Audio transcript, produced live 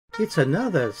It's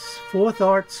another Fourth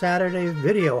Art Saturday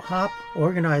video hop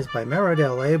organized by Meri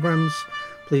Atelier.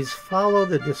 Please follow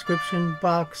the description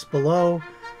box below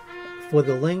for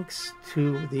the links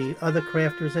to the other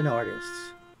crafters and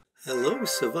artists. Hello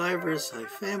survivors, hi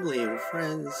family and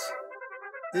friends.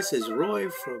 This is Roy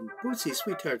from Bootsie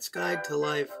Sweettarts Guide to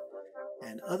Life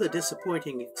and Other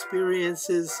Disappointing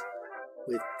Experiences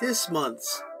with this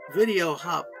month's video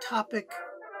hop topic,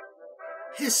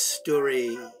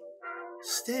 history.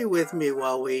 Stay with me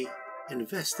while we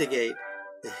investigate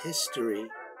the history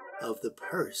of the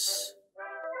purse.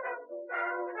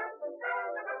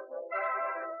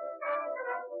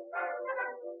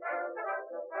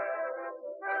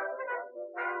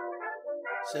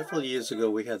 Several years ago,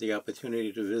 we had the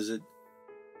opportunity to visit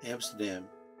Amsterdam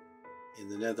in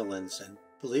the Netherlands, and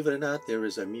believe it or not, there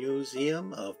is a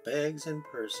museum of bags and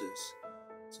purses.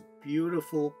 It's a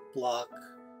beautiful block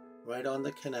right on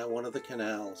the canal, one of the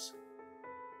canals.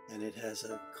 And it has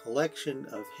a collection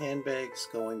of handbags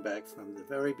going back from the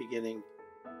very beginning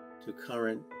to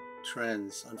current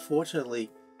trends.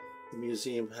 Unfortunately, the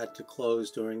museum had to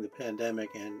close during the pandemic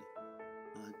and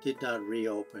did not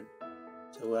reopen.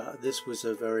 So this was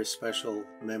a very special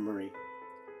memory.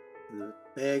 And the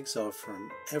bags are from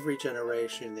every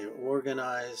generation. They're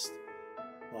organized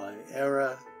by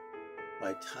era,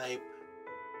 by type.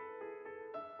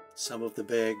 Some of the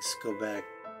bags go back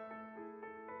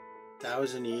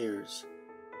 1,000 years.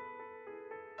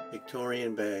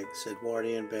 Victorian bags,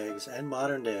 Edwardian bags, and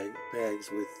modern day bags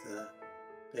with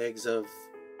bags of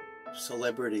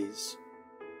celebrities.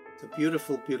 It's a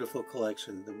beautiful, beautiful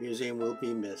collection. The museum will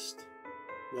be missed.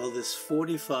 Well, this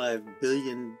 $45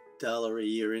 billion a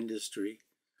year industry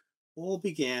all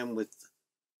began with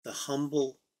the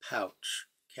humble pouch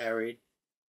carried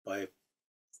by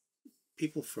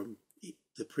people from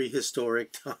the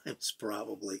prehistoric times,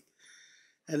 probably.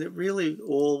 And it really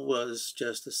all was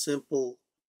just a simple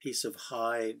piece of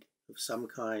hide of some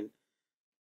kind,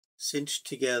 cinched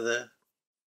together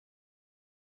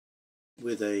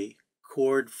with a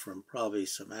cord from probably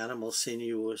some animal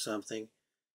sinew or something.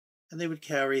 And they would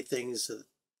carry things that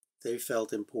they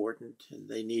felt important and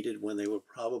they needed when they were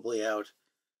probably out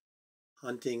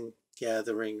hunting,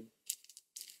 gathering,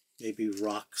 maybe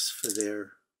rocks for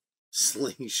their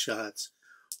slingshots.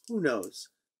 Who knows?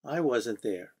 I wasn't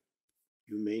there.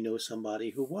 You may know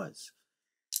somebody who was.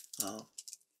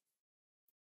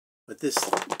 But this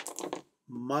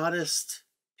modest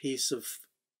piece of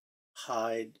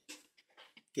hide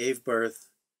gave birth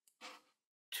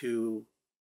to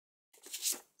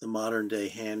the modern day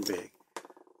handbag.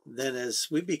 Then as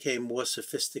we became more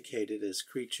sophisticated as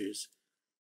creatures,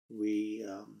 we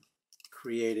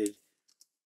created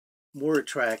more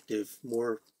attractive,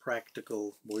 more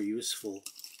practical, more useful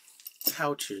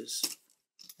pouches.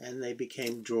 And they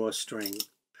became drawstring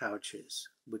pouches,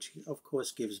 which of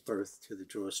course gives birth to the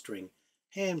drawstring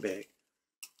handbag.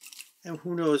 And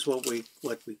who knows what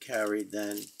we carried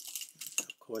then.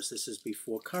 Of course, this is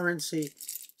before currency,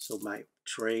 so might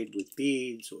trade with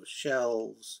beads or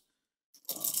shells,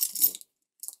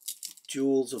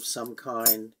 jewels of some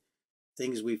kind,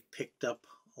 things we've picked up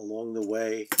along the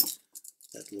way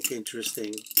that look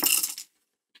interesting.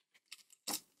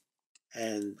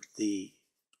 And the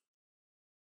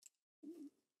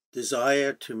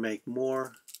desire to make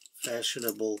more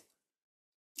fashionable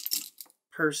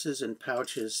purses and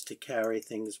pouches to carry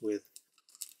things with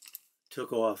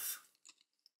took off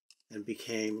and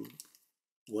became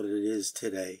what it is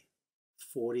today,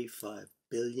 $45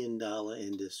 billion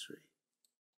industry.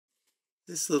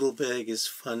 This little bag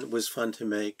was fun to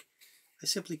make. I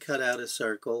simply cut out a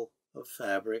circle of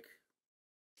fabric,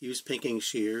 used pinking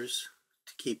shears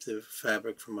to keep the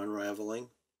fabric from unraveling.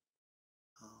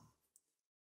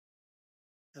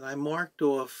 And I marked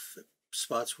off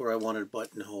spots where I wanted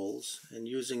buttonholes, and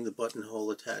using the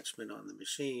buttonhole attachment on the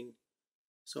machine,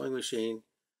 sewing machine,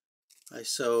 I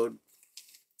sewed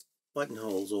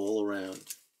buttonholes all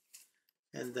around.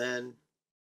 And then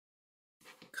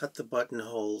cut the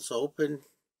buttonholes open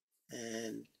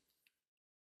and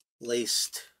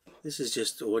laced. This is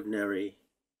just ordinary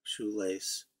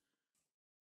shoelace.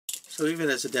 So even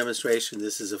as a demonstration,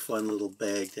 this is a fun little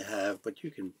bag to have, but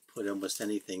you can put almost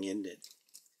anything in it.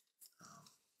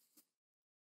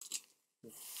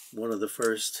 One of the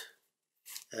first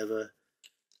ever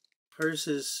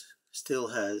purses still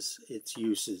has its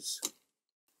uses.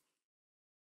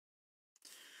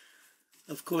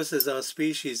 Of course, as our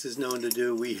species is known to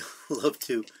do, we love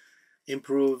to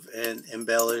improve and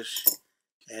embellish,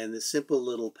 and the simple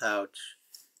little pouch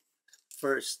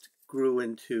first grew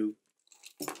into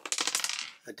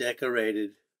a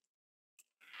decorated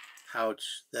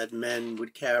pouch that men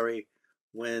would carry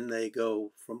when they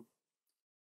go from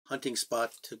hunting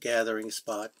spot to gathering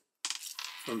spot,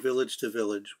 from village to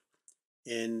village.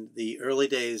 In the early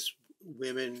days,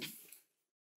 women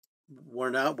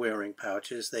were not wearing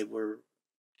pouches. They were,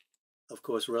 of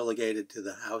course, relegated to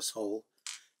the household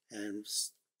and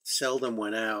seldom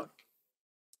went out,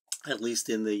 at least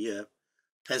in the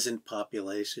peasant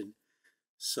population.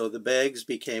 So the bags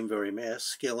became very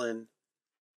masculine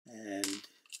and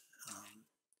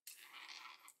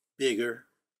bigger,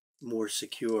 more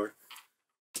secure.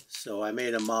 So I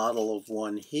made a model of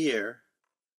one here,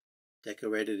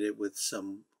 decorated it with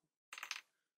some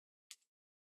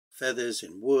feathers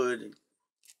and wood, and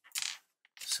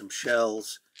some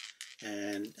shells,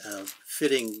 and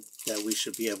fitting that we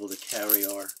should be able to carry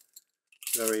our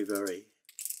very, very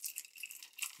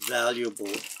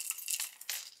valuable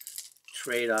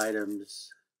trade items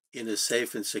in a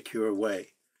safe and secure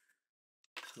way.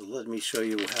 So let me show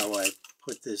you how I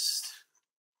put this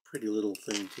pretty little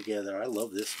thing together. I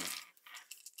love this one.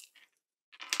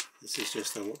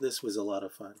 This was a lot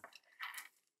of fun.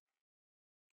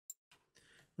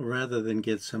 Rather than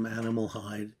get some animal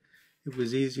hide, it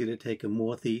was easier to take a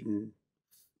moth-eaten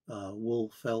wool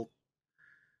felt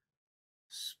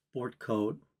sport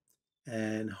coat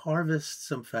and harvest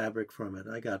some fabric from it.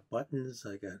 I got buttons,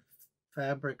 I got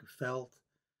fabric, felt,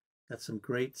 got some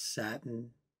great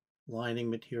satin lining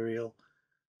material,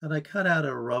 and I cut out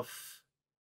a rough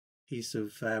piece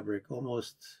of fabric,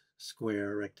 almost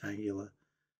square, rectangular,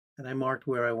 and I marked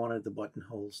where I wanted the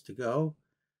buttonholes to go,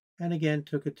 and again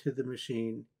took it to the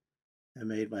machine and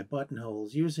made my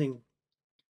buttonholes using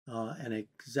an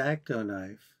X-Acto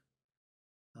knife.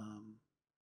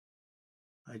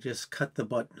 I just cut the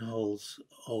buttonholes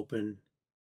open,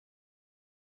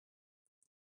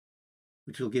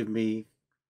 which will give me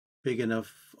big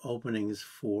enough openings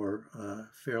for a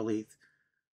fairly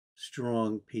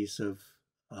strong piece of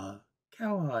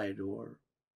cowhide or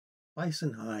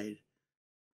bison hide.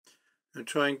 I'm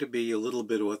trying to be a little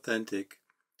bit authentic.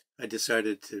 I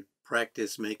decided to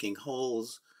practice making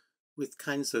holes with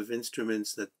kinds of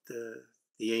instruments that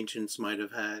the ancients might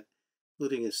have had,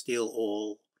 including a steel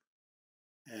awl.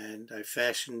 And I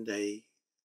fashioned a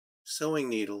sewing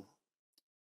needle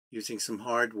using some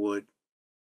hardwood.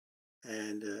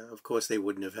 And of course they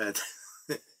wouldn't have had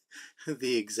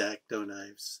the X-Acto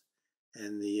knives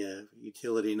and the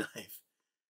utility knife.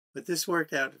 But this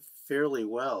worked out fairly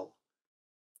well.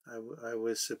 I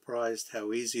was surprised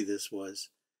how easy this was.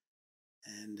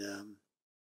 And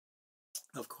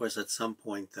of course at some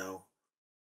point though,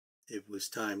 it was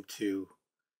time to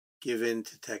give in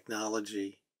to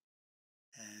technology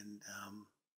and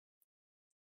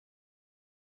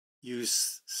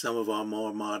use some of our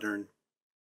more modern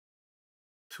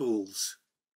tools.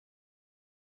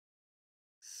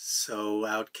 So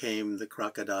out came the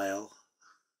crocodile,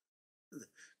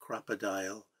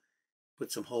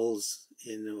 put some holes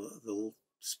in the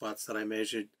spots that I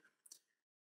measured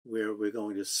where we're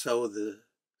going to sew the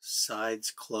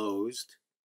sides closed.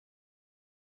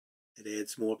 It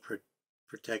adds more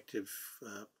protective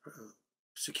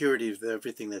security of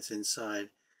everything that's inside.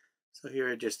 So here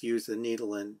I just used the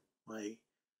needle and my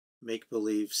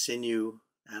make-believe sinew,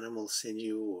 animal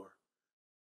sinew or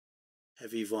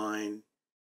heavy vine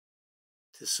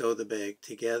to sew the bag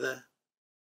together,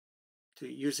 to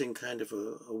using kind of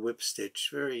a whip stitch,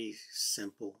 very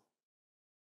simple,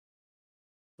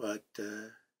 but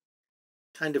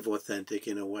kind of authentic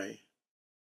in a way.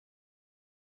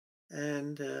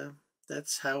 And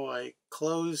that's how I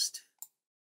closed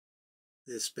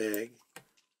this bag.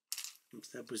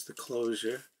 That was the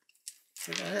closure.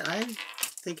 And I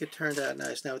think it turned out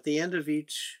nice. Now at the end of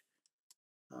each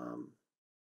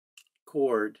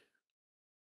cord,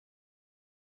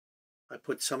 I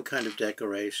put some kind of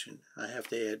decoration. I have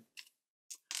to add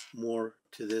more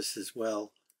to this as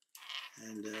well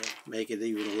and make it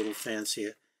even a little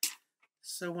fancier.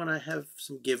 So when I have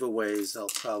some giveaways, I'll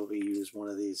probably use one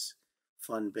of these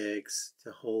fun bags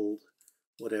to hold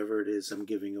whatever it is I'm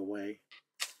giving away.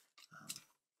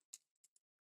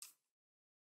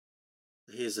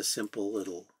 Here's a simple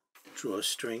little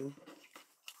drawstring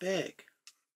bag.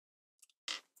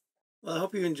 Well, I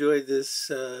hope you enjoyed this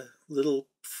little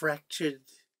fractured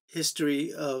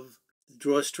history of the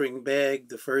drawstring bag,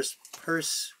 the first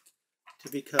purse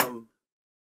to become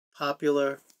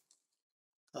popular.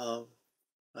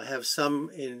 I have some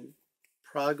in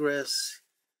progress.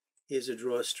 Here's a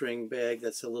drawstring bag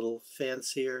that's a little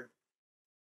fancier.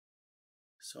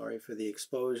 Sorry for the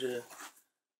exposure.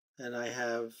 And I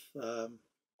have a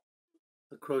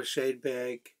crocheted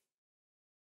bag.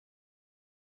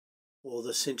 All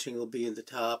the cinching will be in the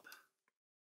top,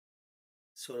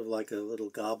 sort of like a little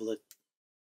goblet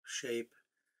shape.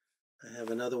 I have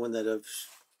another one that I've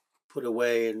put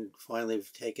away and finally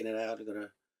have taken it out. I'm going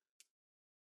to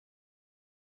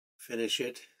finish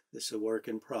it. This is a work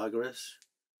in progress.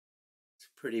 It's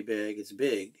pretty big. It's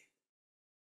big.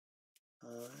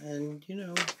 And, you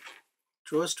know,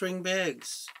 drawstring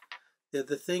bags. They're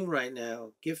the thing right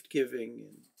now. Gift giving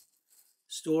and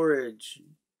storage,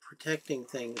 and protecting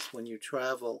things when you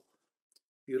travel.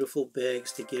 Beautiful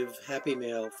bags to give Happy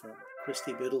Mail from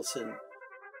Christy Biddleson.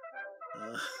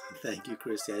 Thank you,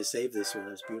 Christy. I saved this one.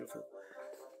 It's beautiful.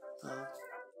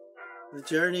 The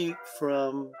journey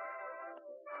from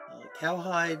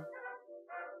cowhide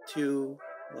to,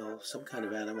 well, some kind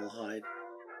of animal hide,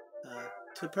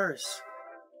 to purse.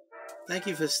 Thank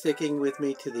you for sticking with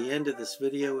me to the end of this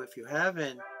video. If you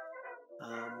haven't,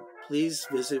 please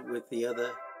visit with the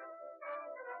other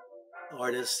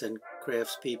artists and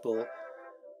craftspeople,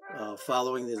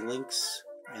 following the links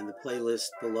and the playlist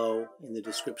below in the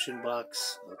description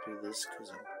box. I'll do this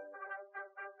because I'm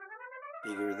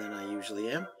bigger than I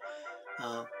usually am.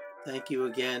 Thank you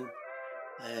again,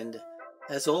 and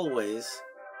as always,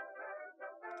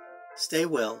 stay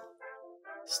well,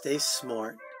 stay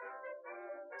smart,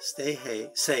 stay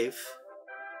safe,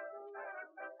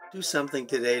 do something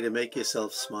today to make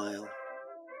yourself smile,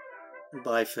 and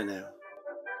bye for now.